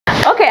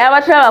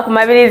abatulaba ku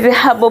Mabirizi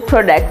Herbal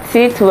Products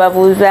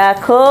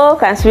tubabuuzaako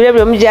kansubire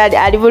buli omujali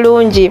ali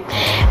bulungi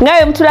nga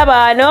bwe mutulaba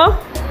wano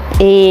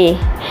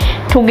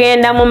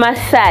tugenda mu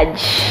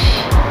massage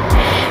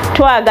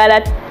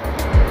twagala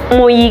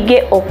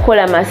muyige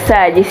okukola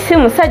massage si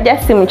musajja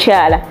si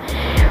mukyala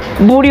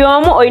buli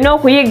omu olina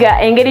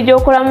okuyiga engeri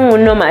gy'okolamu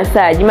munno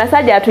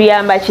massage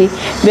atuyamba ki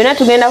byonna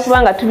tugenda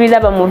kubanga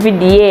tubiraba mu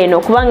vidiyo eno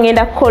kuba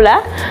ngenda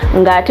kukola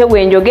ng'ate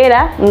bwe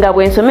njogera nga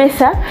bwe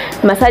nsomesa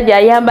massage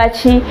ayamba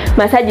ki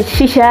massage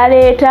kiki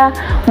kyaleeta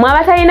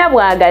mwabatalina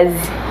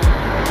bwagazi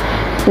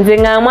nze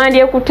nga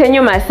mwandyekutte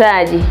nnyo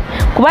massage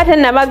kuba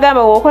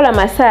tennabagamba bw'okola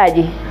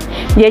massage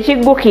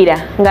gyekiggukira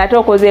ng'ate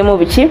okozeemu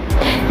biki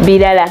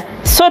birala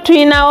so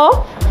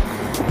tulinawo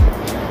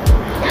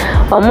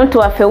omuntu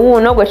waffe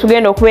wuuno gwe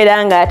tugenda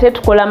okubeera nga ate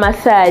tukola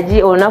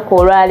massage olunaku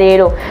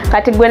olwaleero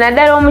kati gwe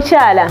naddala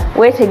omukyala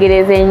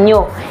weetegereze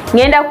nnyo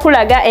ngenda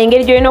kukulaga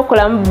engeri gy'olina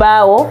okukolamu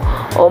bbaawo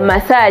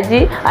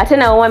massage ate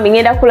nawe mwami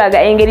ngenda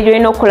kukulaga engeri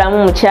gy'olina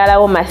okukolamu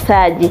mukyalawo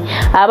massage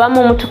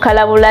abamu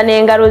mutukalabula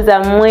n'engalo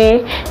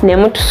zammwe ne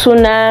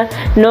mutusuna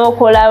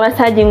n'okola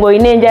massage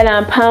ng'olina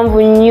enjala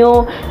mpanvu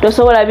nnyo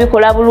tosobola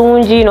bikola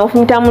bulungi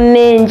n'ofumita munno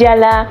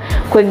enjala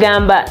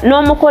kwegamba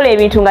n'omukola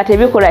ebintu nga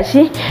tebikola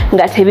ki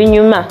nga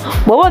tebinyuma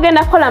bw'oba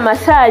ogenda kukola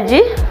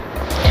massage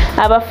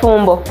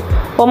abafumbo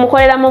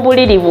omukolera mu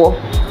buliri bwo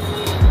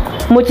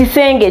mu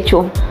kisenge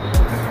kyo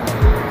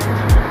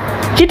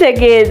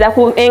kitegeeza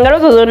ku engalo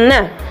zo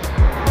zonna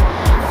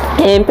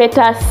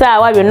empeta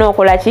ssaawa byonna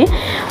okola ki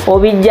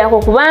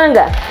obijjako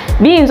kubanga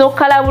biyinza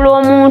okukalabula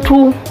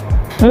omuntu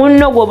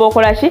munno gwoba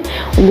okola ki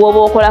gwoba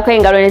okolako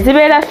engalo ne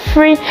zibeera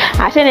free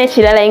ate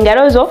n'ekirala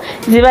engalo zo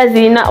ziba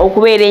zirina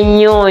okubeera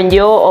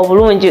ennyonjo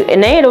obulungi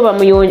naye era oba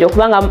muyonjo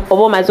kubanga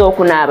oba omaze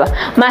okunaaba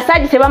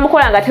massage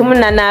tebamukola nga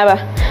temunnanaaba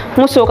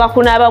musooka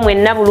kunaaba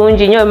mwenna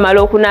bulungi nnyo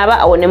bimala okunaaba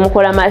awo ne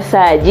mukola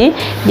massage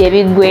gye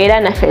biggweera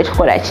naffe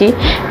tukola ki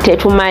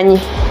tetumanyi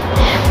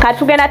kati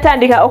tugenda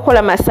tandika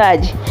okukola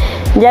massage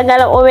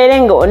njagala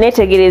obeere nga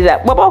oneetegereza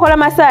bw'oba okola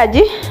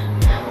massage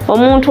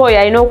omuntu oyo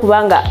alina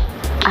okuba nga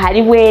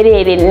ali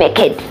bwereere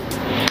naked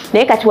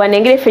naye kati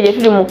wanengere ffe gye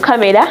tuli mu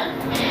kamera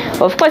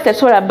of course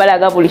tetusobola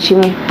balaga buli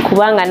kimu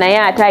kubanga naye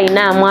ate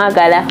alina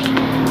amwagala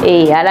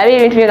alabe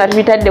ebintu bye nga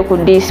tubitadde ku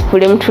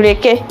display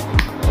mutuleke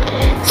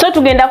so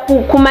tugenda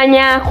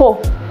kumanyaako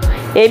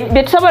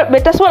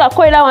betasobola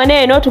kukolera wano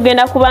eno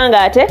tugenda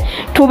kubanga ate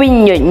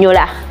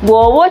tubinnyonnyola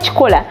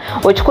bw'oba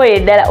okikolera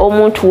ddala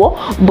omuntu wo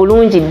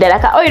bulungi ddala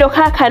ka oyiro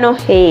kaakano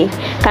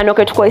kano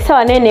ke tukozesa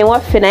wano eno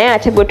ewaffe naye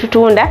ate gwe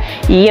tutunda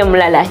ye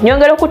mulala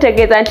nyongera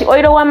okutegeeza nti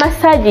oyiro wa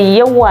massage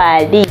ye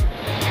waali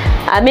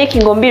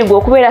amaking omubiri gwe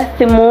okubeera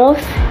smooth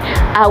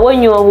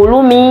awonya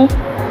obulumi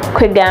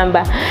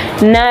kwegamba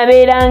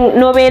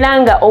nobeera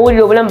nga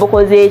owulira obulamu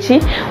bukoze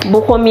eki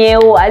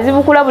bukomyewo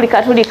azibukula buli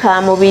katuli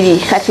ka mubiri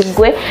kati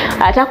gwe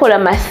atakola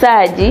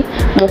massage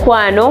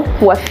mukwano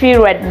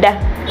wafiirwa dda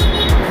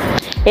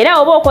era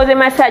oba okoze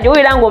massage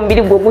owulira nga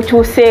omubiri gwe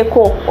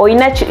gukyuseeko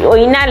olina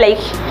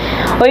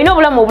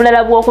obulamu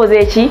obulala bw'okoze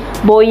eki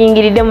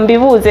bw'oyingiridde mu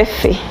bibuuzo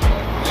ffe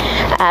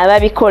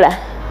ababikola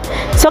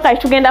so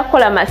kati tugenda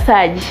kukola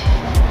massage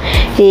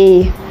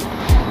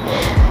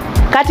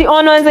kati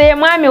ono nze ye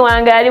mwami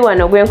wange ali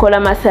wano gwe nkola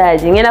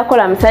massage ngenda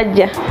kukola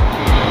musajja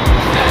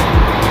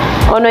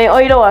ono ye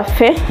oyiro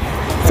waffe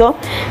so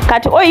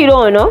kati oyiro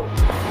ono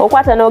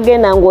okwata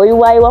n'ogenda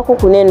ng'oyiwaayiwako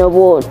kuneno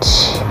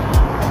bwoti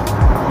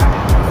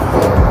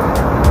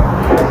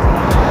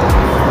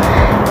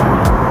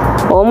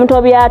omuntu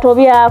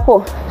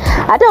obyako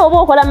ate oba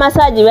okola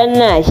massage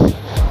bannaayi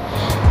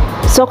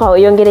soka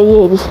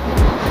oyongereyo eri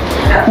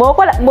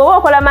bw'oba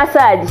okola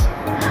massage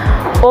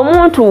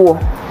omuntu wo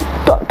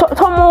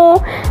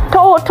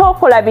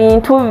tokola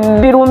bintu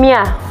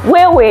birumya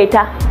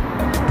weweeta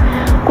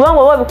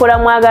kubanga oba obikola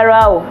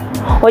mwagalwawo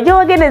ojja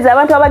ogendereza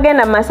abantu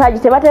abagenda mu massage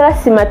tebatera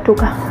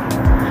simattuka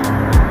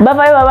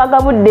bavayo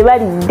babagabudde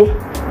balidde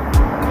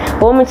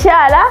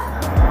omukyala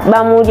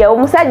bamulya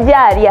omusajja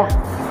alya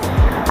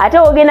ate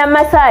ogenda mu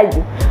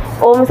massage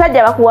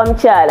omusajja bakuwa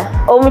mukyala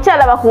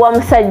omukyala bakuwa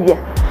musajja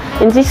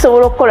nti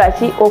kisobola okukola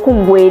ki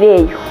okuggweera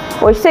eyo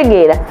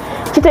okitegeera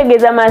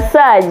kitegeeza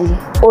massage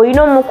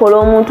olina omukola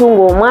omuntu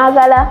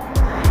ng'omwagala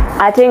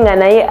ate nga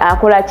naye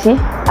akola ki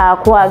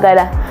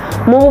akwagala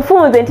mu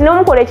bufunze nti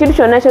n'omukola ekintu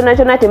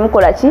kyonna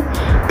temukola ki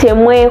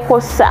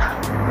temwekosa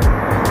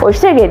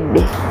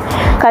okitegedde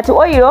kati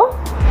oyiro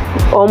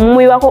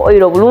omumwiwako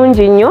oyiro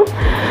bulungi nnyo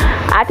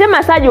ate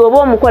massage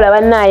oba omukola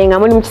bannaaye nga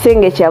muli mu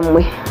kisenge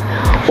kyammwe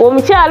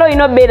omukyalo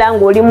olina obeera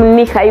ng'oli mu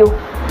nnikayo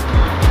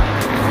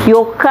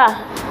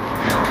yokka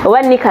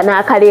oba nika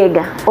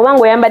n'akaleega oba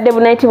ng'oyambadde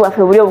bunaiti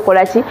bwaffe buli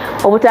obukola ki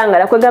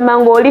obutangala kwegamba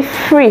ng'oli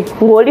free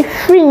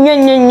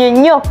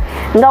nnyo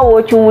nga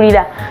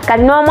w'okiwulira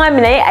kati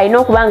n'omwami naye alina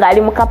okuba nga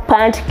ali mu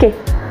kapanti ke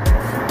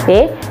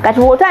kati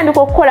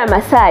bw'otandika okukola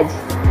massage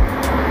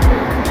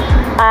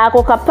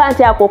ako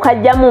kapanti ako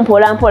kajjamu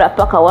mpola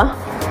paka wa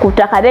ku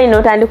ttaka naye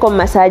n'otandika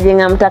omumassage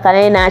nga mutaka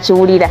naye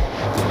n'akiwulira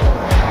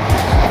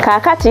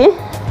kaakati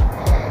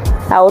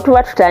awo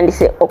tuba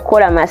tutandise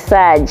okukola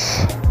massage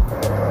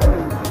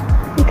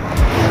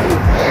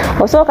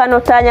osooka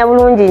n'ottaanya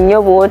bulungi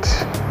nnyo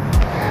bw'oti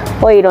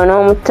oyiro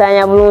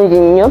n'omuttaanya bulungi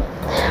nnyo.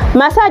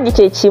 Massage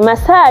kyeki?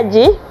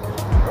 Massage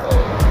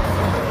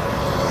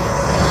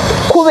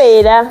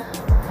kubeera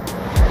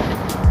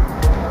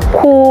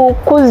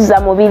kuzza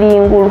mu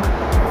biringulu.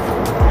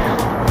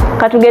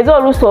 Katugeze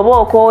oluusi oba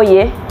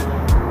okooye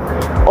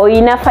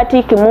oyina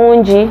fatigue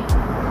mungi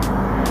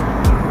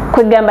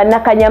kwegamba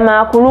nakanyama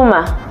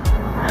akuluma.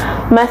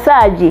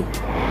 Massage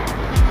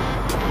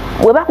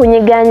bwe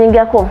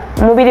bakunyiganyigako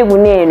omubiri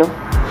guno eno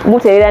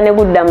gutereera ne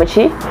gudda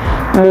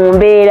mu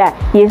mbeera.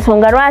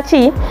 Y'ensonga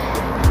lwaki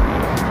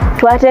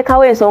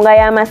twateekawo ensonga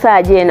ya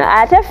massage eno.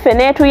 Ate ffe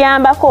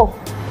neetuyambako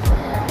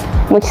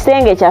mu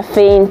kisenge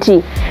kyaffe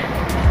nti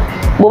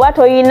bw'oba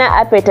toyina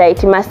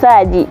appetite,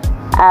 massage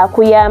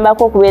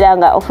akuyambako okubeera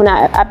nga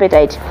ofuna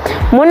appetite.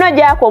 Muno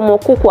gyako mu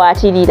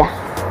kukwatirira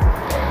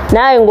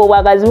naawe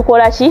ng'obwagazi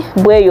bukola ki?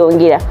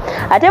 Bweyongera.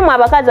 Ate mu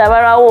abakazi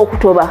abalwawo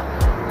okutoba,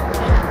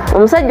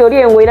 omusajja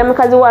oli engwera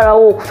mukazi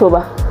walwawo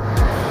okutoba,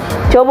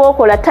 kyoba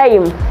okola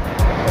time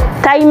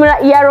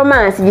ya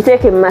romance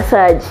giteeke mu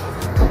massage.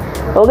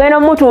 Ogenda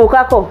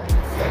omutuukako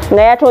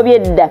nga yatobye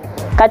dda.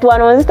 Kati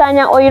wano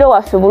nzitaanya oyiro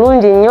waffe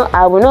bulungi nnyo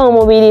abune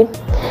omubiri.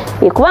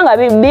 Kubanga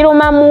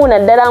birumamu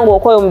naddala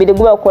ng'okola omubiri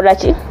guba gukola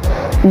ki?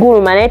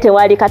 Guluma, naye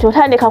tewali. Kati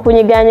otandika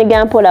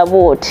kunyiganyiga mpola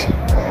bw'oti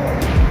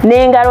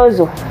n'engalo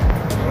zo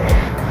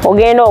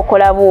ogenda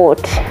okola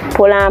bw'oti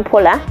mpola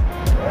mpola.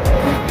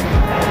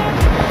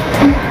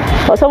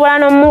 Osobola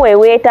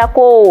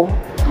n'omuweweetako,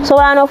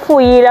 osobola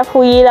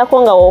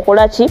n'ofuuyirako nga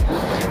wookola ki?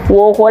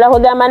 Wookola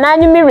kugamba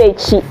n'anyumirwa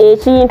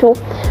ekintu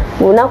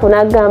lunaku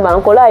n'agamba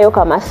nkolaayo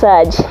ka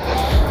massage.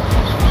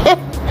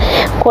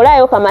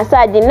 Kolaayo ka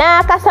massage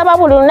n'akasaba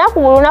buli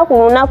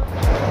lunaku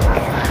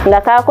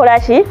nga kakola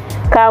ki?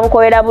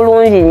 Kamukolera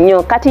bulungi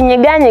nnyo. Kati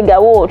nyiganyiga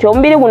wooti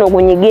omubiri guno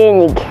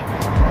gunyigenyige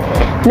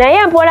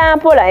naye mpola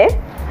mpola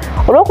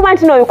olw'okuba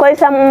nti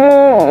n'obikozesa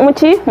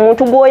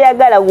muntu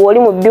gw'oyagala gw'oli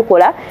mu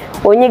bikola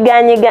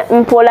onyiganyiga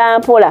mpola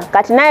mpola.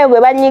 Kati naye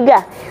gwe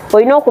banyiga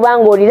olina okuba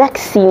nga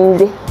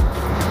olirakisinze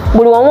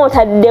buli wamu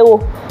otaddewo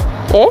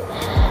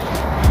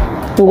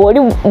ng'oli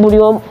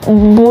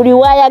buli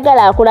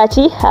wayagala akola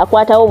ki?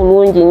 Akwatawo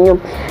bulungi nnyo.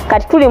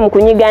 Kati tuli mu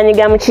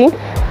kunyiganyiga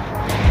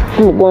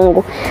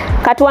mugongo.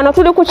 Kati wano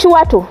tuli ku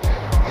kiwato.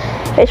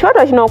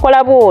 Ekiwato kino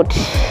okola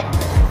bw'oti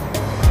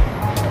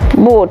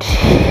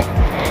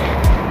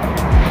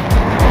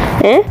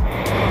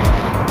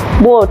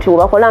bw'oti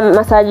wakola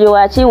massage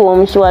waki?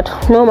 W'omu kiwato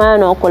n'omala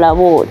n'okola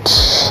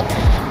bw'oti.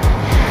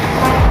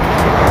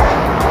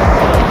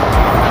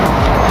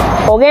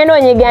 Ogenda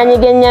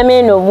onyiganyiga ennyama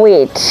eno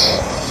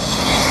bw'eti.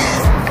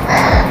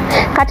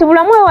 Kati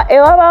bulamu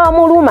ewaba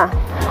wamuluma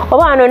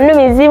oba wano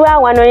nnumizibwa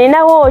wano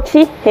ninawo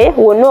ki?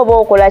 Wonna oba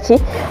okola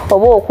ki?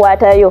 Oba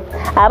okwatayo.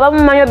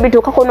 Abamu manyi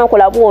obituukako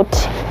n'okola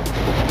bw'oti.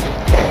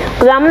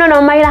 Kugamba muno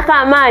n'omumalirako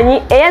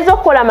amaanyi eyazza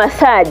okukola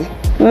massage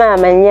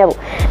maama nnyabo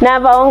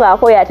n'avaawo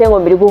ng'akoye ate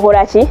ng'omubiri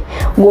gukola ki?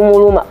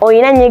 Gumuluma.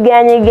 Olina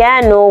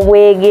nyiganyiga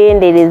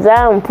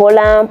n'obwegendereza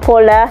mpola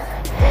mpola.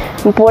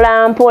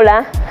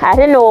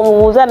 Ate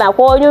n'omubuuza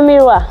nako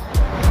onyumirwa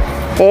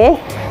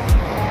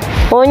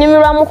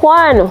onyumirwa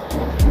mukwano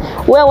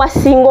we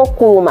wasinga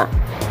okuluma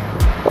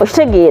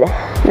okitegeera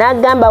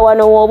n'agamba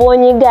wano w'oba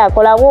onyiga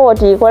kola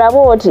bw'oti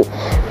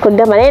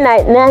kugamba naye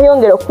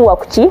n'ayongera okuwa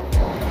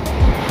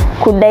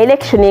ku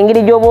direction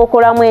engeri gy'oba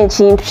okolamu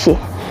ekintu kye.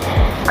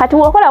 Kati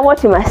bw'okola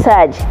bw'oti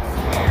massage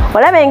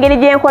olaba engeri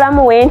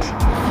gyenkolamu wenti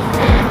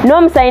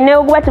n'omusaayi ne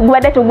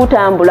gubadde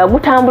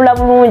gutambula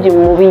bulungi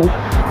mu mubiri.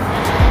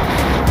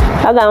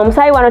 Agamba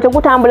omusaayi wano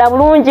tegutambula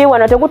bulungi,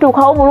 wano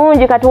tegutuukawo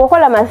bulungi. Kati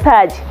bw'okola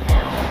massage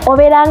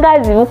obeera nga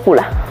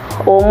azibukula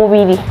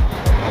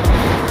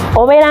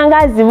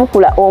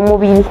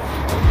omubiri.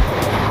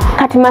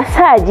 Kati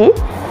massage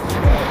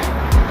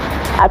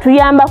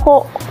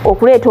atuyambako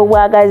okuleeta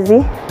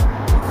obwagazi,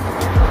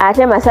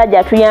 ate massage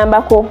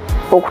atuyambako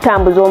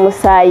okutambuza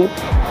omusaayi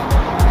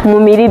mu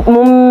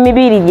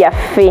mibiri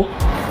gyaffe.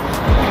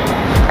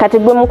 Kati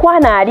gwe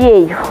mukwana ali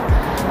eyo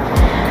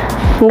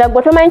nga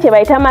gwe tomanyi kye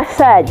bayita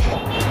massage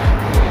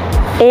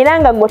era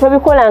nga gwe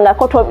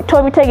tobikolangako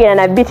tobitegeera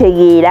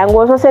nabitegeera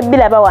ng'osose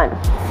biraba wano,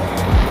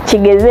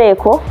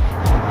 kigezeeko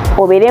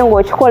obeere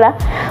ng'okikola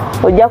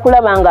ojja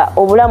kulaba nga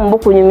obulamu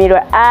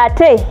bukunyumirwa.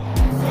 Ate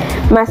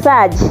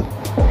massage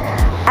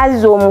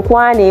azza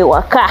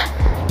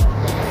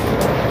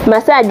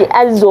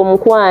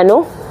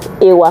omukwano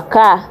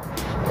ewaka.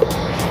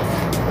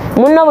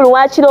 Munno buli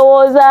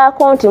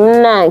wakirowoozaako nti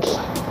munnange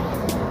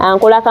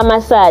ankola ka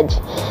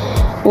massage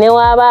ne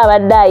waaba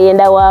abadde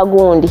ayenda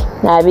wagundi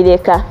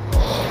abireka.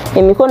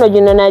 Emikono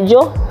gino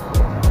nagyo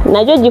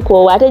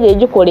gikoowa ate gye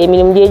gikola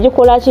emirimu gye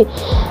gikola ki?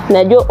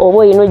 Nagyo oba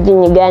olina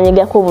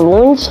oginyiganyigako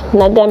bulungi.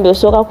 Nagambye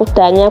osooka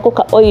kuttaanyaako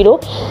ka oyiro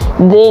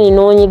then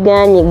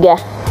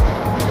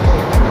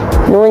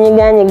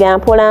n'onyiganyiga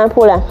mpola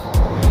mpola.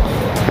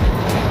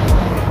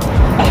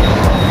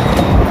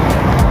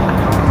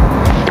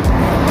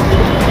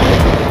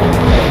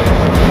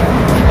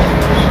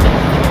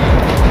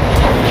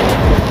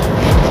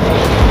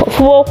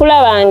 fuba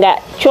okulaba nga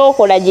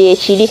kyokola gye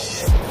kiri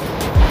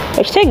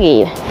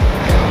okitegeera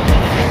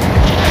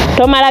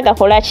tomala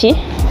gakola ki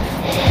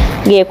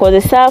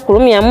gekozesa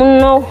kulumya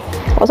munno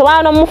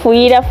osobola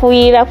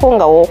n'omufuuyirako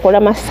nga wookola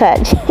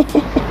massage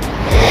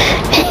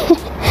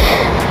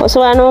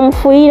osobola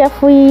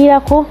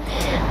n'omufuuyirako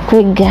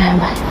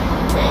kwegamba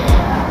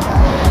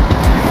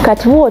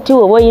kati bwoti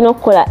we olina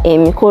okukola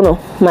emikono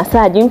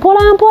massage mpola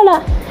mpola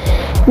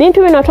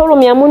bintu bino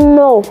tolumya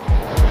munno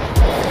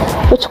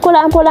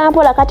okikola mpola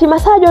mpola kati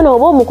massage ono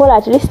oba omukola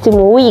at least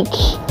mu week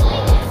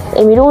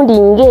emirundi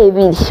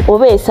ng'ebiri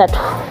oba esatu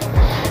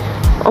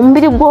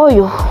omubiri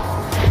gwoyo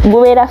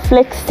gubeera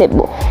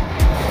flexible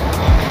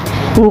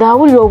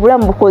ng'awulira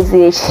obulamu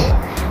bukoze eki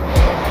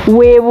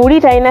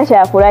weebuli talina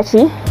kyakola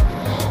ki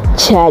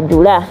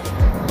kyajula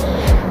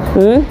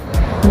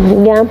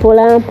nga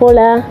mpola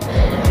mpola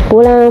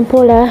mpola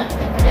mpola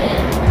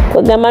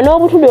kwegamba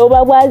n'obutuli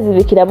obuba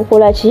bwazibikira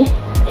bukola ki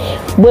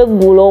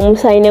bweggula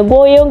omusaayi ne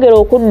gweyongera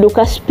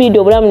okudduka speed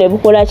obulamu ne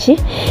bukola ki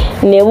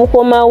ne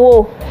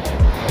bukomawo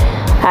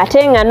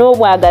ate nga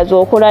n'obwagazi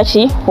okola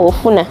ki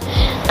ofuna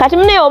kati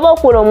mune oba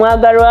okola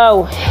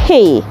omwagalwawo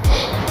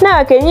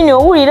naawe kennyini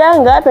owulira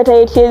nga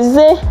appetite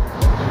ezze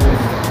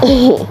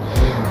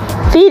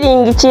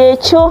feeling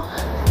kyekyo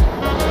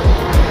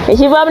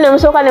ekivaamu ne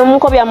musooka ne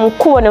mukobya mu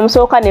kkubo ne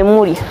musooka ne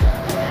mulya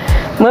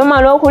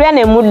mwemala okulya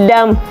ne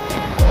muddamu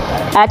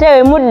ate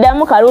we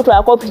muddamu kaluutu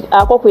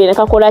akokule ne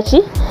kakola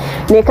ki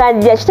ne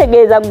kajja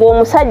kitegeeza gwe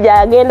omusajja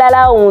agenda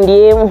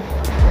laawundi emu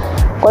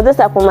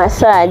kozesa ku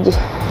massage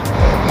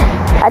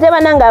ate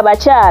bananga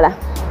abakyala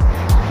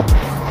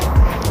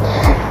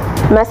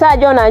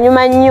massage ono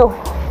anyuma nnyo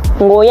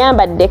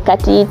ng'oyambadde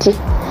katiiti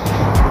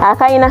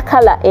akayina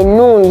kala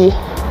ennungi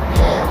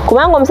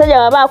kubanga omusajja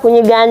bw'aba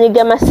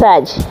akunyiganyiga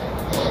massage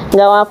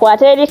nga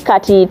wakwata eri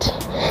katiiti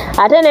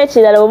ate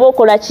n'ekirala oba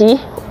okola ki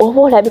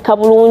oba olabika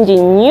bulungi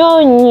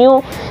nnyo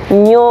nnyo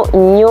nnyo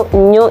nnyo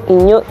nnyo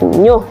nnyo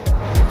nnyo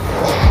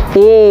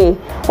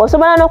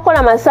osobola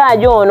n'okukola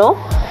massage ono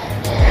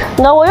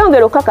nga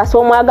weeyongera okukakasa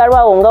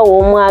omwagalwawo nga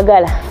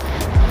w'omwagala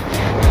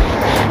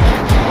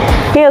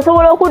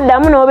osobola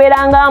okuddamu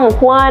n'obeera nga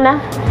mukwana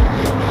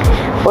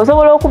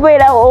osobola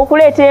okubeera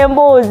okuleeta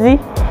emboozi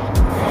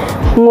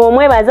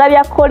ng'omwebaza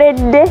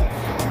byakkoledde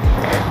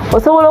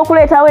osobola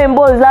okuleetawo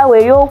emboozi awo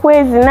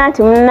ey'okwezina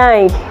nti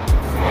munnange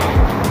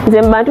nze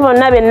mu bantu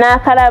bonna be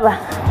naakalaba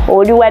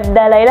oli wa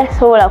ddala era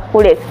sisobola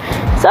kukuleka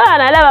sobola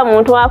nalaba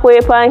muntu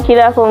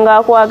akwepankirako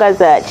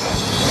ng'akwagaza ki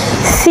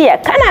siya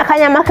kana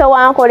akanyama ke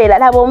wankolera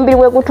laba omubiri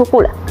bwe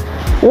gutukula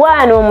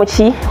waana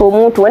omuki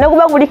omuntu ne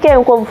guba guliko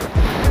enkovu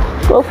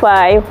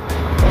tofaayo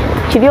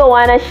kiri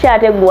owaana kiki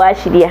ate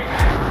gwakirya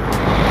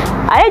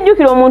aye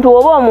jjukira omuntu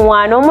oba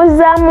omuwaana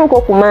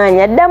omuzzaamuko ku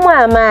maanyi addamu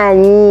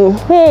amaanyi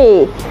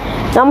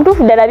nga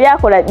mutuufu ddala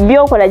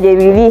byokola gye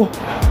biri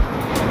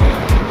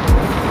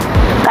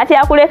kati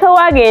akuleke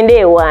wagenda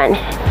ewaani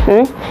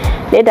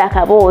leeta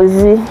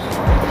akaboozi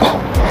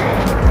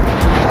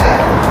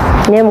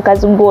naye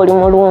mukazi gwe oli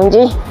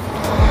mulungi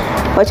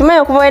okimanyi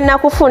okuva we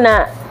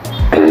nakufuna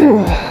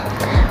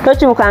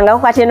tokibukangako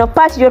kati eno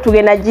paati gyo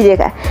tugenda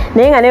gireka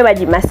naye nga naye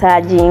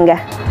bagimasaaginga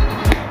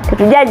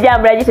tetujja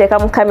jjambula giteeka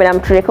mu kamera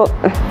mutuleke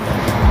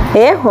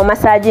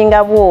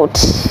omasaaginga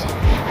bwoti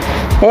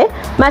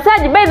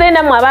massage by the way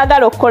namwe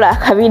abaagala okukola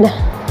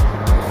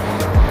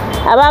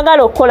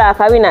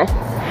akabina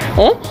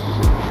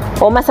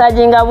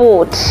omasaaginga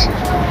bwoti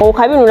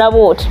okabinula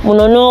bwoti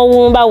muno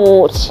n'owumba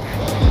bwoti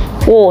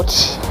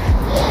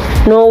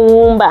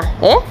n'owumba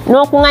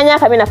n'okuŋŋanya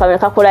akabina kamwe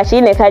kakola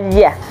ki ne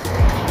kajja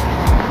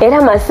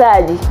era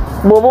massage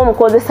bw'oba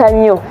omukozesa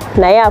nnyo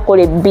naye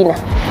akola ebbina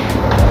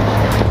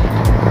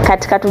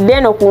kati katudde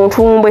eno ku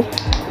ntumbwe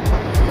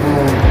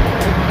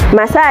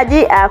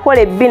massage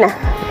akola ebbina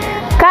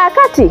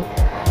kaakati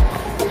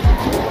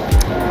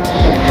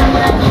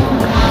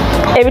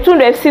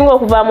ebitundu ebisinga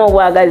okuvaamu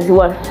obwagazi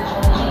wano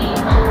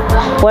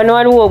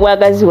waliwo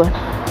obwagazi wano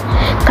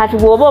kati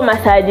bw'oba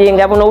omassage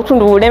nga buno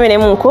obutundu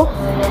bulemeremuko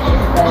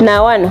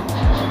nawano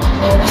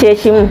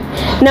kyekimu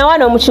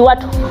nawano mu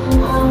kiwato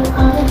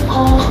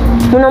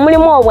muno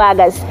mulimu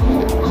obwagazi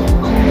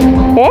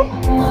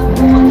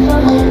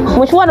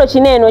mu kiwato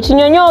kino eno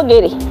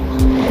kinyonyogere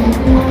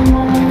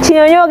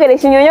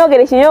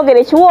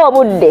kiwa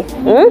obudde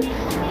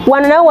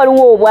wano nawe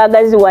waliwo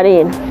obwagazi wano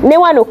eno ne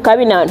wano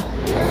kukabina wano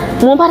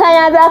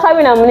mumpatanya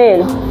z'akabina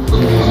muneeno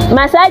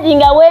massage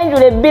nga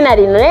wenjula ebbina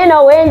lino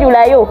neno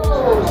wenjulayo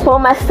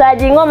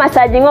omassage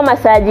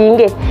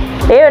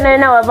eyo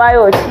nena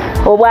wavaayo ki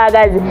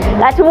obwagazi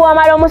kati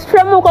bw'omala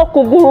omusitulamuko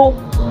kugulu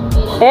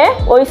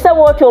oyise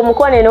bwoti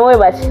omukono eno we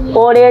bati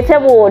oleete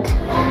bwoti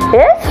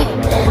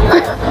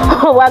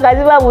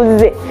obwagazi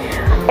babuze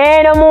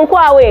eno mu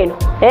nkwawo eno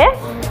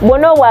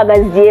bwonna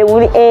obwagazi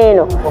gyebuli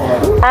eno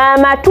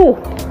amatu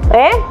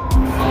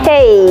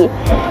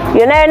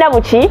yona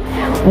buki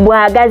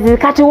bwagazi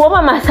kati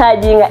woba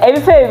masaginga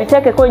ebifo ebyo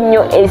biteekeko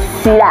nnyo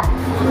essira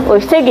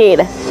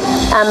okitegeera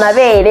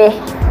amabeere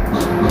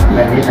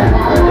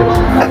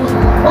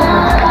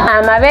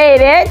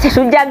amabeere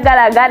tetujja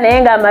galaga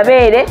naye nga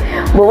amabeere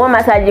bw'oba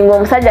omasajinga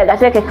omusajja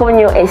gateekeko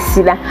nnyo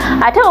essira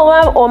ate oba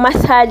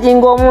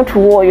omasajinga omuntu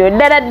oyo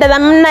ddala ddala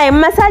munnaye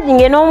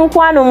mumasajinge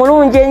n'omukwano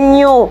mulungi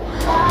ennyo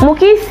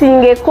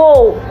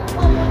mukiisingeko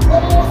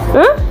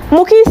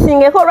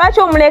mukiisingeko lwaki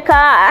omuleka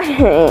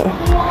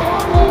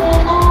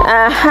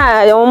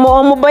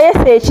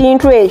omuboyesa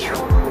ekintu ekyo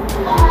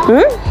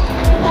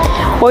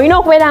olina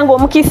okubeera nga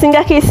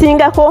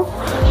omukiisingako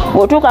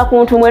bw'otuuka ku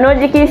ntumbwe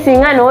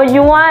n'ogikiisinga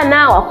n'ogiwaana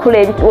wakula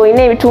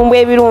olina ebitumbwe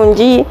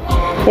ebirungi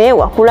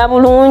wakula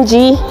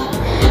bulungi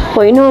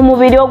olina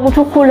omubiri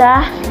ogutukula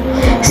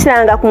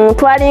siranga ku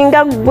muntu alinga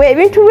gwe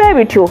ebintu bwe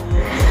bityo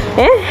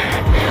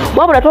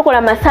wabula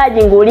tokola masaji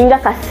ng'olinga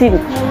kasiru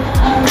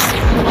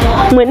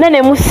mwenna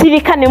ne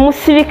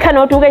musirika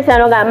n'otuuka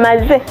ekisano nga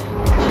maze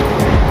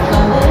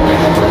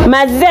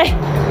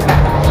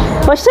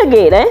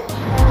okitegeera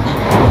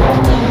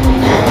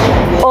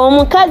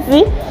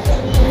omukazi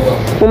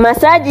mu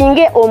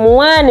masajinge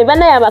omuwaane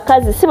banaye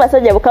abakazi si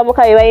basajja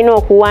bukabuka be balina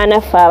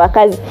okuwaana ffe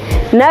abakazi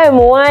nawe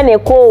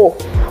muwaaneko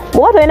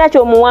bw'oba tolina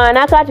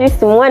ky'omuwaana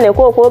akaatisi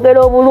muwaaneko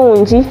okwogera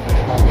obulungi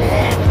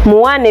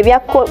muwaane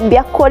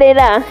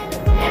byakkolera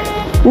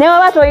ne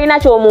waba tolina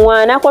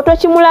ky'omuwaanako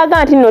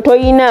tokimulaga nti nno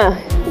toyina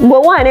bwe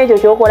waana ekyo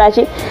ky'okola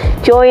ki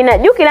ky'olina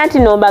jjukira nti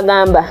nno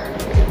mbagamba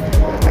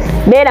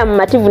beera mu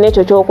mativu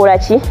n'ekyo ky'okola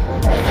ki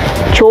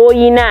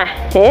ky'olina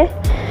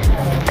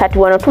kati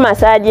wano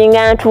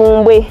tumasajinga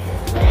ntumbwe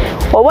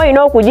oba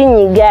olina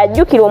okuginyiga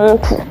jjukira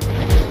omuntu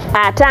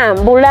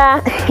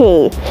atambula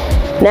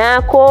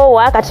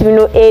n'akoowa kati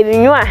bino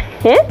ebinywa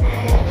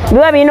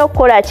biba birina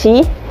okukola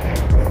ki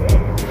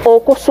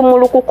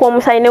okusumulukuka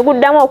omusaayi ne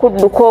guddamu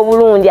okudduka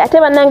obulungi ate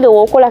bannange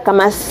w'okola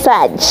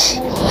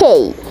kamasaji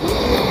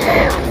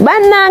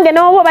bannange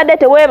n'oba obadde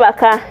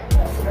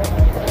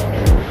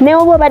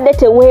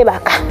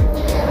teweebaka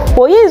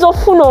oyinza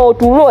ofuna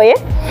otulo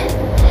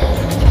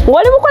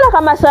ng'oli mukola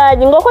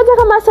kamasaji ng'okoze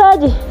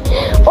kamasaji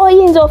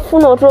oyinza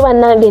ofuna otulo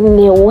bannange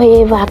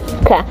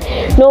neweebaka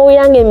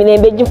n'owulira nga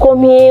emirembe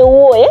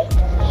gikomyewo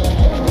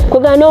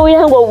kwegala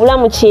n'owulira nga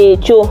obulamu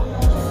kyekyo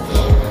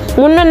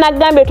munno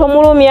naggambye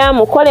tomulumya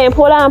mukole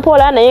mpola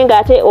mpola naye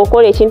ng'ate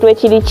okola ekintu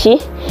ekiri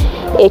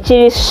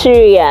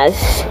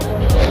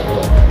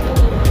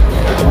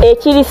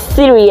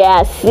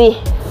serious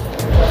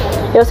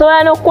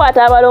osobola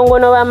n'okukwata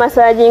abalongono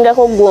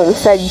b'amasajingako gwe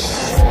omusajja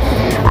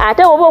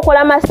ate oba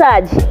okola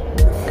masaji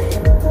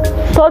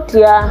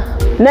totya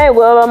naye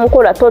gwe baba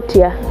mukola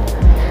totya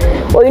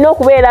olina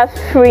okubeera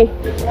free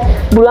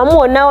buli wamu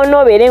wonna wonna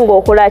obeere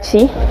ng'okola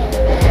ki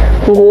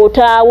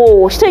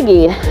ng'otaawo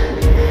kitegeera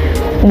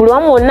buli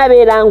wamu wonna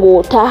beera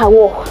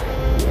ng'otaawo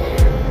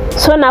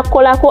so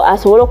nakkolako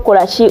asobole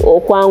okukola ki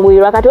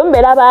okwanguyirwa kati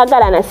omubeera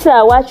baagalana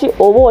sirawaki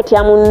oba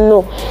otya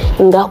munno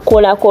nga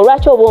kkolako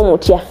lwaki oba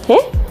omutya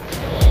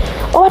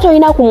oba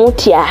tolina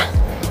kumutya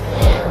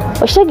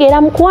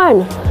okitegeera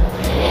mukwano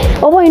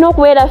oba olina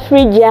okubeera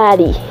free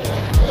gyali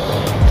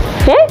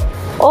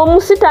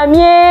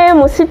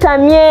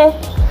musitamye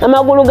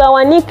amagulu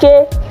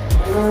gawanike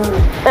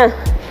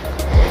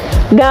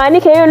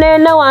yonna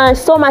yonna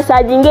wansi so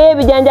masajinge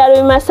ebijanjalo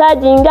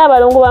bimasajinge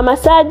abalongo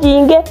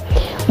bamasajinge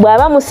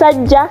bw'aba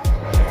musajja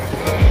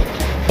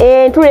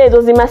entula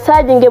ezo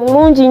zimasajinge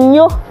bulungi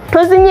nnyo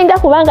tozinyinga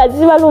kubanga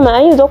zibaluma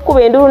ayinza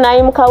okukuba endulu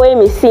n'ayimukawo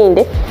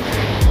emisinde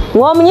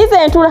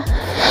ng'omunyiza entula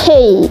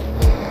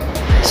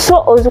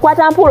so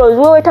ozikwata mpuula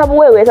oziweeweta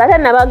buweeweta ate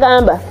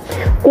nabagamba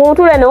ku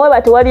ntula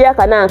neweba tewali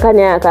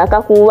akanankane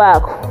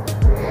akakuubaako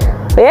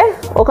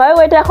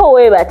okaweewetako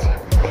weebati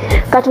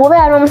kati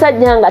obeera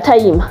n'omusajja nga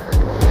tayima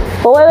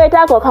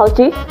oweewetako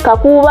kati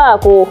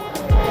kakuubaako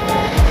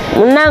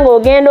munnange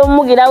ogenda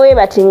omugira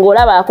weebati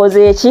ng'olaba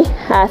akoze eki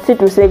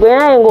asituse gwe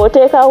naye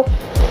ng'oteekawo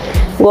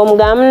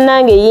ng'omugamba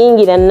munnange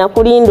yingira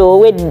nakulinda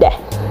owedda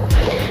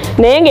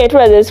naye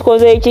ng'entula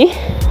zezikoze eki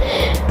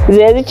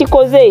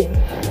zezikikoze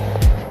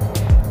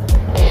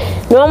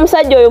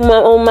n'omusajja oyo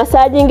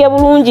omumasajinge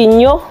bulungi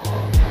nnyo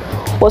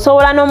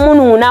osobola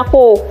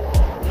n'omunuunako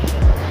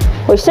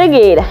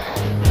okitegeera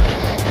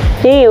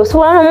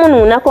osobola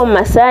n'omunuunako mu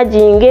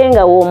masajinge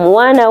nga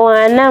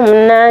w'omuwaanawaana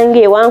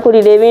munnange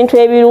wankulira ebintu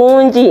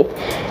ebirungi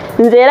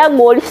nze era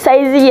gw'oli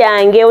sayizi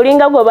yange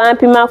olinga gwe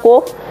bampimako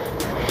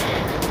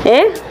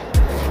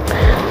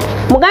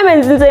mugambe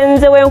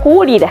nze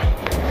wenkuwulira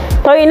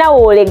tolina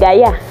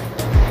w'olegaya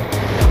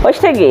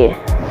okitegeera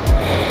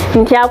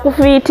nti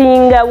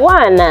akufiitinga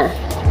bwana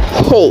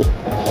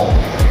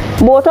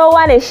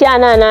bw'otowaana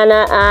ekyana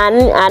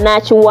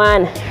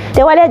anakiwaana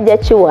tewali ajja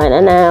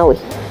kiwaana naawe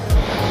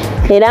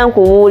era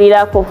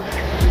nkubuulirako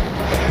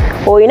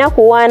olina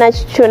kuwaana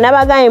kikyo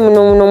nabagaye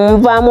muno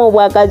muvaamu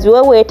obwagazi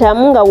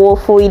weweetamu nga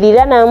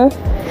w'ofuuyirira namu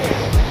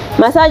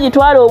masaji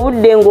twala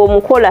obudde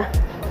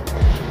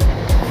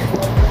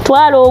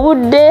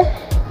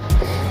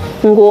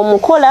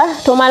ng'omukola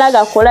tomala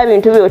gakola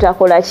bintu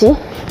byotakola ki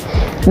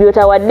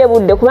byotawadde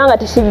budde kubanga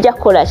tekijja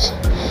kukola ki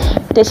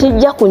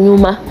tekijja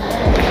kunyuma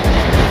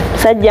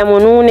sajja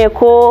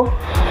munuuneko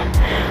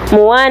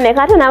muwaane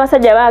kate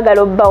n'abasajja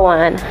baagala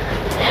obbawaana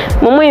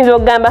mumuyinza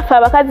okugamba fe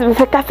abakazi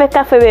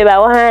bufekafekafe be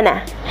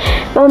bawaana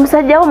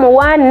omusajja wo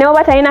muwaani ne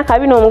oba talina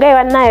kabina omugaye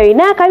bannayo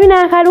olina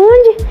akabina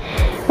akalungi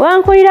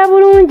wankulira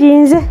bulungi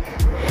nze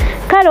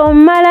kale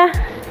omumala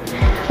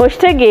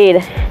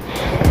okitegeera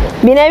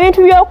bino ebintu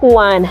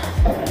by'okuwaana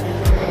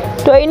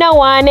tolina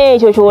waana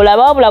ekyo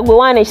kyolaba wabula gwe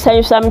waana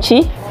ekisanyusa muki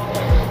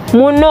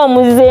munno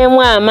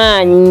omuzzeemu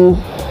amaanyi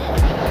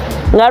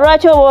nga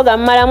lwaki oba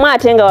ogammalamu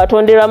ate nga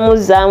watonderwa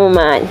muzzaamu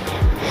maanyi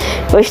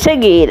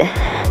okitegeera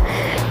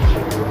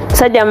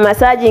musajja mu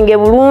masajinge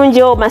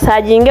bulungi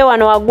masajinge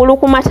wano waggulu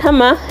ku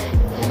matama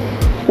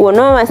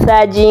wona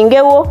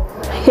masajingewo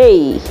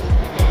hey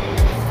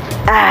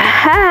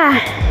aha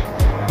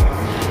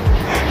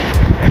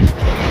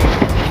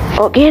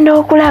ogenda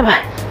okulaba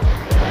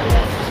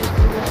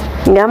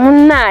nga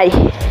munnaaye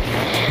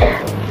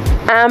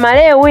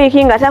amala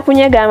ewiiki nga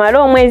takunyega amala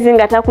omwezi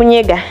nga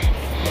takunyega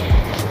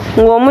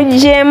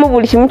ng'omugjeemu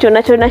buli kimu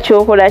kyonna kyonna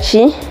kyokola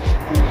ki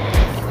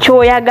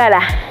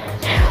kyoyagala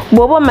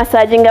bw'oba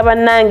omasaji nga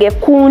bannange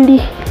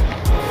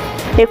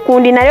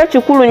ekkundi nayo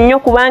kikulu nnyo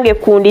kubanga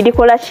ekkundi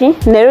likola ki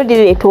nayo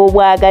lireeta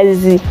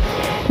obwagazi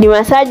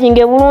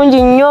limasajinge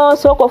bulungi nnyo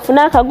sooka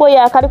ofune akagoye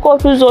akaliko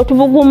otuzzi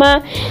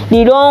otubuguma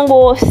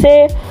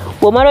lirongoose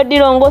bw'omala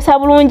oddirongoosa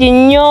bulungi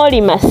nnyo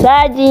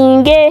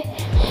limasajinge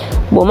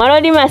bw'omala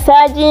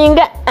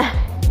olimasajinga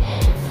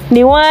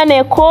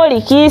liwaaneko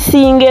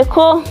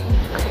likiisingeko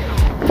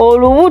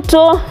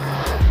olubuto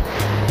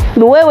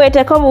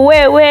luweeweeteko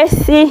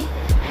buweeweesi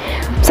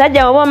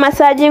musajja oba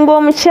omasajinga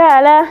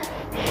omukyala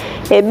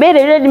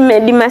ebbeere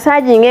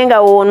limasajinge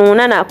nga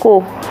woonuuna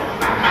nako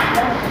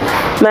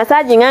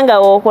masajinga nga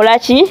wookola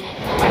ki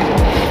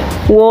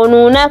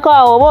woonuunako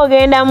awo oba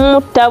ogenda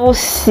mutta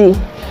bussi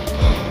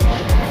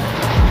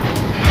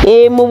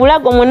mu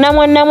bulago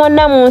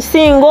mwonna mu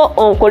nsingo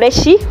okole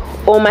ki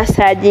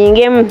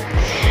omasajingemu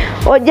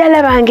ojja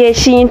labanga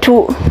ekintu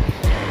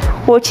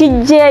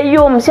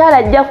okijjeeyo omukyala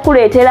ajja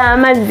kukuleetera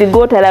amazzi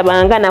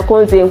g'otalabanga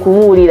nako nze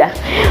nkubuulira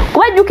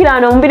kuba jjukira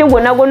wano omubiri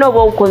gwonna gwonna oba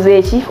ogukoze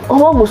eki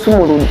oba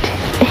ogusumuludde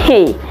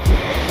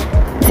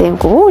nze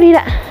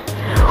nkubuulira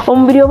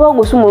omubiri oba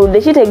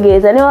ogusumuludde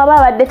kitegeeza ne waba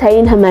abadde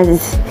talina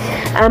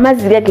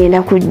amazzi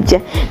gagenda kujja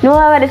ne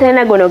waba abadde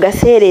talina gono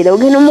gaseerera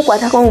ogenda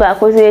omukwatako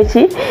ng'akoze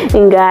eki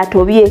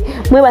ng'atobye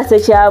mwebase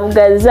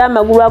kyabugazi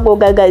amagulu ago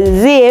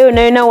gagazi eyo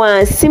nayona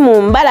wansi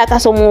mu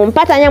mbalakaso mu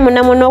mpatanya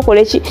munna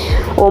okole ki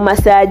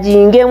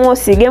omasajingemu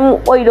osigemu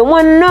oyiro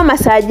mwonna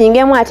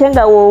omasajingemu ate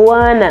nga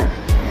woowaana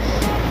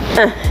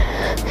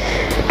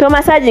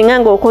tomasajinga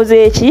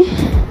ng'okoze eki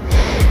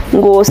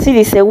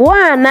ng'osirise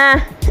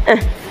waana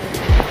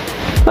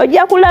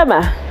ojja kulaba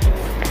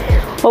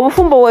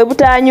obufumbo bwe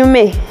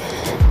butaanyume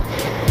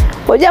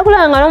ojja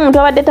kulaba nga n'omuntu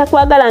abadde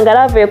takwagala nga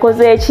lava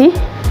ekoze eki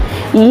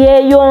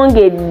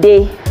yeeyongedde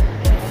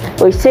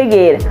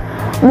okitegeera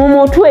mu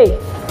mutwe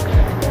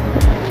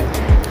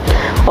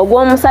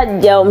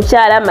ogw'omusajja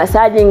omukyala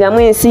masajingamu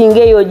ensinga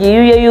eyo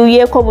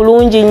ogiyuyeyuyeko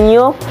bulungi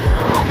nnyo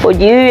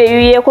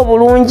ogiyuyeyuyeko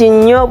bulungi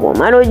nnyo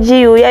bw'omala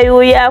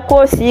ogiyuyayuyako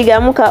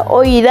osiigamu ka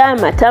oyira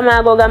amatama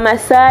ago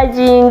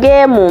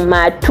gamasajinge mu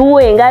matu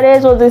engalo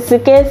ezo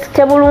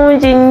zisikesike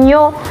bulungi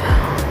nnyo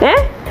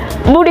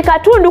buli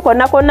katundu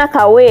konna konna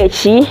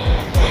kaweeki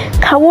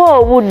kawa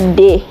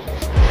obudde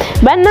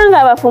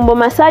bannanga abafumbo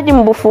masaji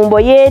mu bufumbo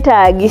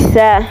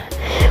yeetaagisa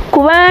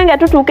kubanga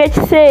tutuuka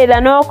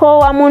ekiseera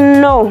n'okoowa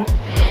munno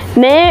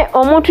naye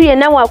omuntu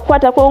yenna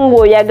wakukwatako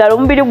ng'oyagala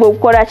omubiri gwe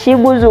gukola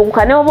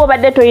kiguzuukuka ne oba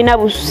obadde tolina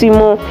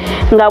busimu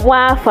nga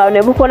bwafa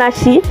ne bukola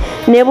ki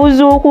ne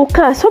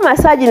buzuukuka so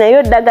masaji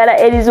nayo ddagala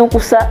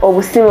erizuukusa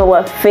obusimu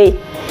bwaffe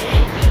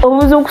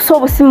obuzuukusa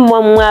obusimu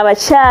bwammwe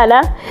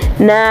abakyala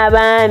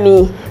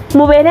n'abaami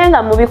mubeere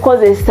nga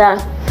mubikozesa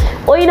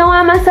oyina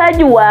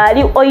w'amasaji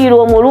waali oyira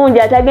omulungi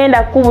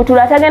atagenda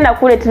kukubutula atagenda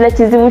kukuleetera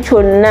kizibu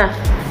kyonna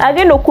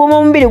agenda okukuuma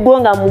omubiri gwo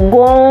nga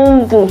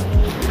mugonvu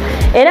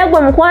era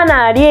gwe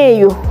mukwana ali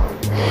eyo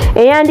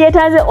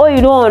eyandyetaaze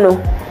oyira ono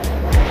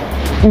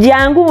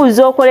jangu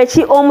buza okole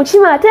ki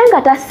omukima ate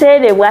nga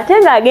taseerebwa ate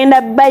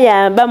ng'agenda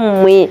bayamba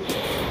mmwe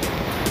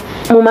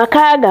mu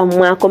maka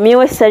gammwe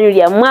akomyewo essanyu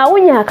lyammwe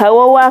awunya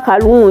akawoowo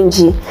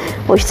akalungi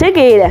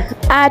okitegeera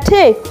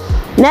ate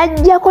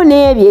n'ajjako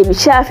n'ebyo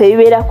ebikyafu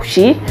ebibeera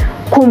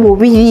ku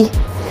mubiri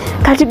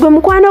kati gwe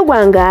mukwano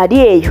gwange ali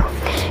eyo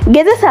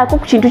gezesaako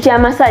ku kintu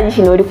ky'amasaji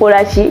kino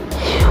olikola ki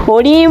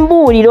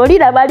olimbuulira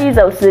oliraba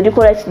liiza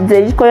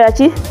zerikola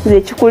ki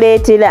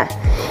zekikuleetera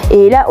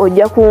era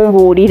ojja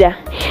kumbuulira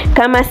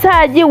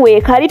kamasaji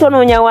weekali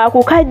tonoonya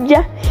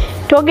wakukajja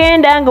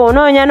togenda nga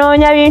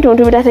onoonyanoonya bintu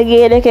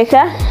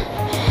bitategeerekeka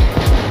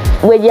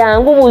bwe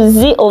jangu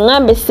buzi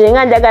oŋŋambe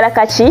Ssenga njagala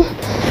kaki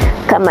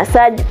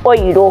kamasaji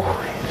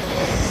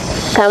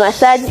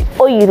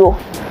oyiro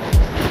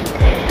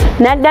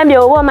nagambye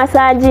oba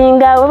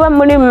omasajinga oba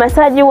muli mu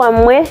masaji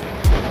wammwe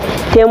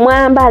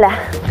temwambala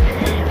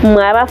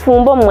mmwe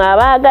abafumbo mmwe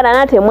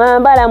abaagalana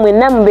temwambala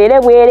mwenna mubeere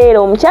bwereere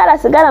omukyala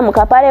sigala mu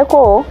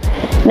kapaleko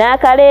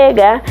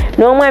n'akaleega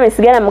n'omwami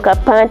sigala mu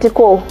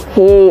kapantiko.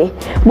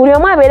 Buli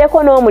omu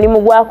abeereko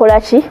n'omulimu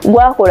gwakola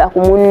ku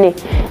munne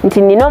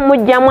nti nina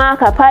omujjamu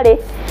akapale,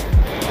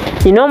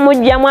 nina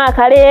omujjamu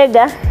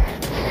akaleega,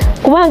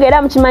 kubanga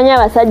era mukimanyi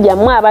abasajja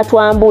mmwe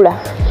abatwambula.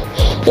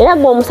 Era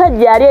gwe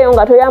omusajja ali eyo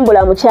nga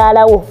toyambula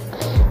mukyala wo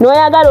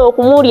n'oyagala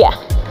okumulya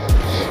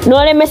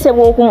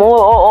n'olemesebwa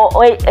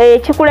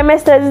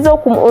ekikulemesezza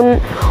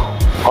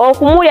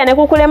okumulya ne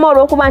kukulema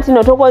olw'okuba nti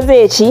no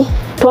tokoze eki,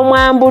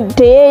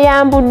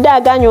 teyeeyambudde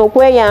aganya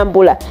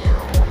okweyambula,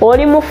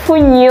 oli mufu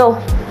nnyo.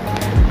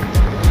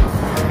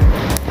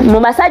 Mu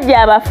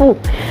basajja abafu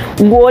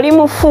gwe oli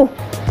mufu,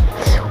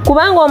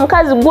 kubanga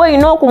omukazi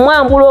gw'olina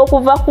okumwambula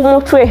okuva ku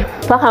mutwe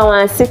paka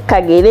wansi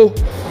kagere.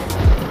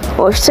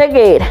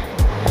 Okitegeera?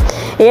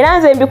 Era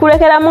nze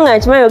mbikulekeramu nga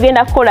nkimanyi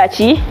ogenda kukola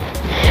ki?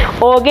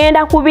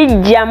 Ogenda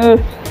kubijjamu.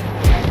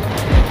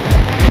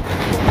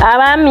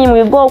 Abaami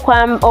mwige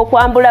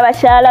okwambula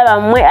bakyala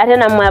bammwe, ate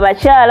nammwe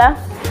abakyala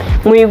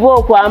mwige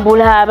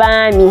okwambula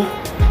abaami.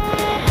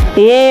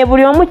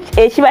 Buli omu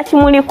ekiba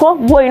kimuliko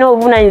gw'olina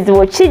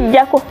obuvunaanyizibwa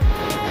kijjako,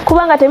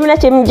 kubanga temulina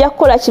kye mujja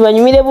kukola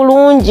kibanyumire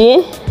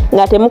bulungi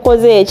nga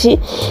temukoze eki,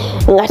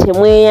 nga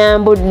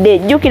temweyambudde.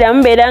 Jjukira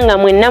mubeera nga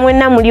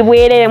mwenna muli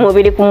bwerere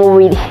mubiri ku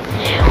mubiri.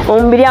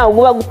 Omubiri awo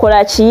guba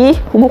gukola ki?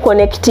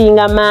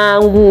 Gukonekitinga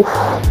mangu.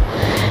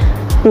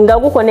 Nga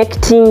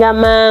gukonekitinga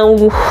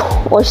mangu.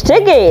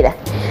 Okitegeera?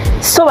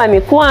 So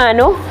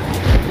bamikwano,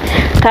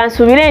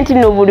 kansuubire nti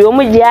nno buli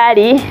omu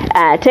gyali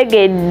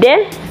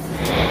ategedde.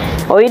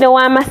 Oyina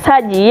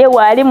w'amasaji ye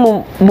waali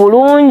mu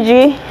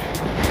bulungi.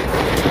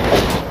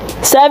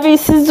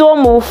 Saviisi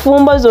z'omu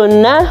bufumbo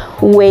zonna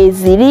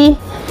weeziri.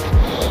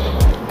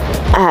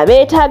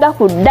 Abeetaaga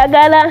ku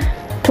ddagala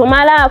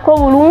tomalaako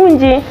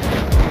bulungi,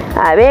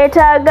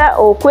 abeetaaga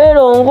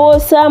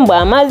okwerongoosa mbw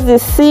amazzi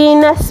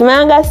siina,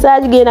 simanga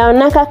saagenda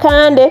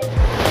nakakande,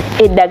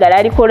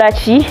 eddagala likola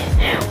ki?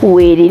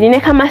 Weeriri. Ne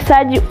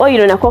kamasaji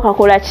oyiro nako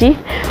kakola ki?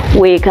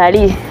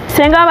 Weekali.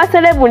 Ssenga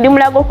w'abaselebu ndi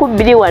Mulago ku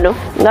 2 wano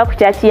nga ku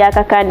kyaki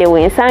y'akakande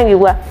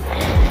wensangibwa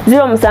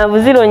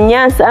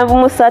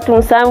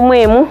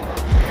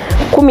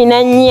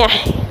 077377314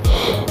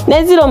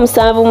 ne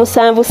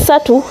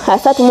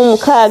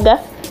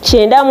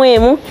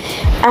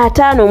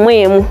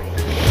 077373691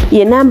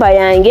 ye namba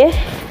yange,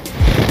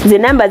 ze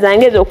namba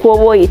zange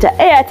z'okuba oyita.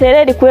 Airtel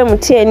eri ku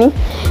MTN,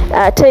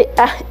 ate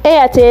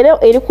Airtel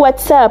eri ku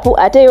WhatsApp,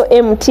 ate yo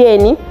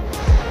MTN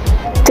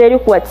teri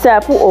ku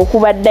WhatsApp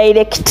okuba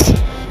direct.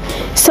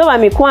 So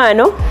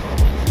bamikwano,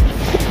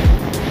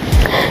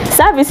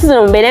 services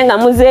zino mubeere nga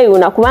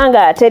muzeeyuna,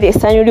 kubanga ate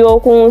essanyu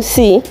ly'oku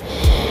nsi.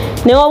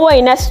 Ne woba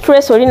olina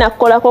stress olina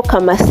kukolako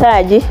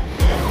kamasaji,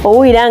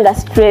 owulira nga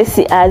stress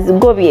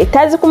azigobye,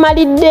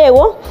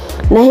 tazikumaliddeewo,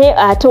 naye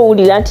ate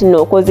owulira nti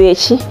nookoze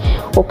eki?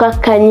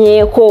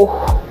 Okakkanyeeko.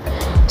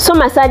 So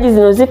masaji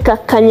zino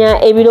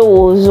zikakkanya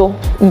ebirowoozo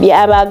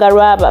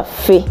by'abaagalwa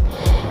baffe,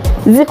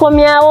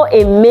 zikomyawo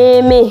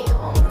emmeeme.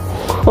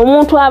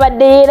 Omuntu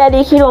abadde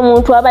yeeraliikira,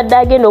 omuntu abadde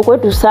agenda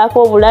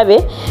okwetusaako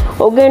obulabe,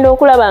 ogenda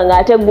okulaba nga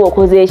ate gwe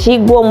okoze eki?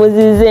 Gwe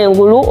omuzizza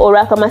engulu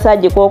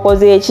olw'akamasaji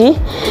k'okoze eki?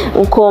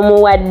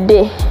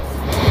 Nk'omuwadde.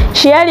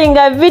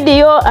 Sharinga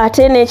video,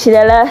 ate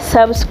n'ekirala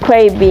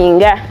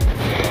subscribinga.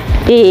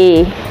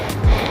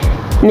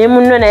 Ne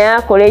munno naye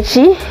akole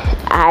eki?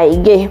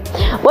 Ayige.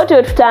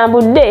 Bwetyo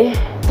tutambudde.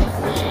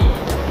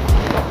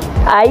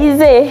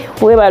 Ayize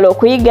weebale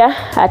okuyiga,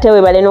 ate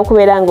weebale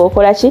n'okubeera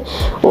ng'okola ki?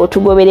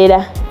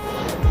 Otugoberera.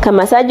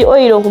 Kamasaji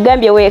oyiro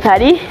nkugambye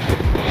weekali,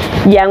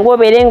 jangu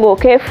obeere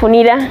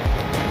ng'okeefunira,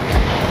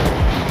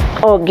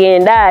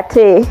 ogenda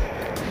ate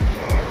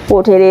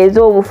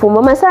otereeza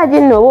obufumbo. Masaji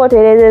nno oba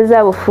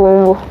otereezezza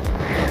bufumbo,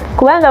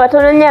 kubanga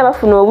batono nnyo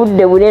abafuna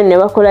obudde bunene ne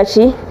bakola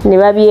ki? Ne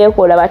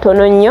babyekola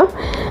batono nnyo.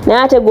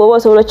 Naye ate gw'oba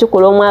osobola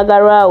okikola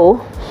omwagalwawo,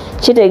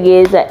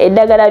 kitegeeza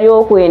eddagala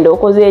ly'okwenda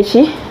okoze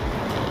eki?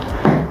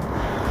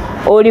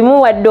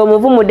 Olimu wadde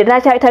omuvumudde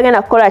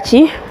tagenda kukola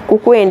ki?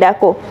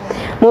 Kukwendako.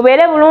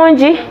 Mubeere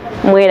bulungi,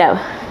 mweraba.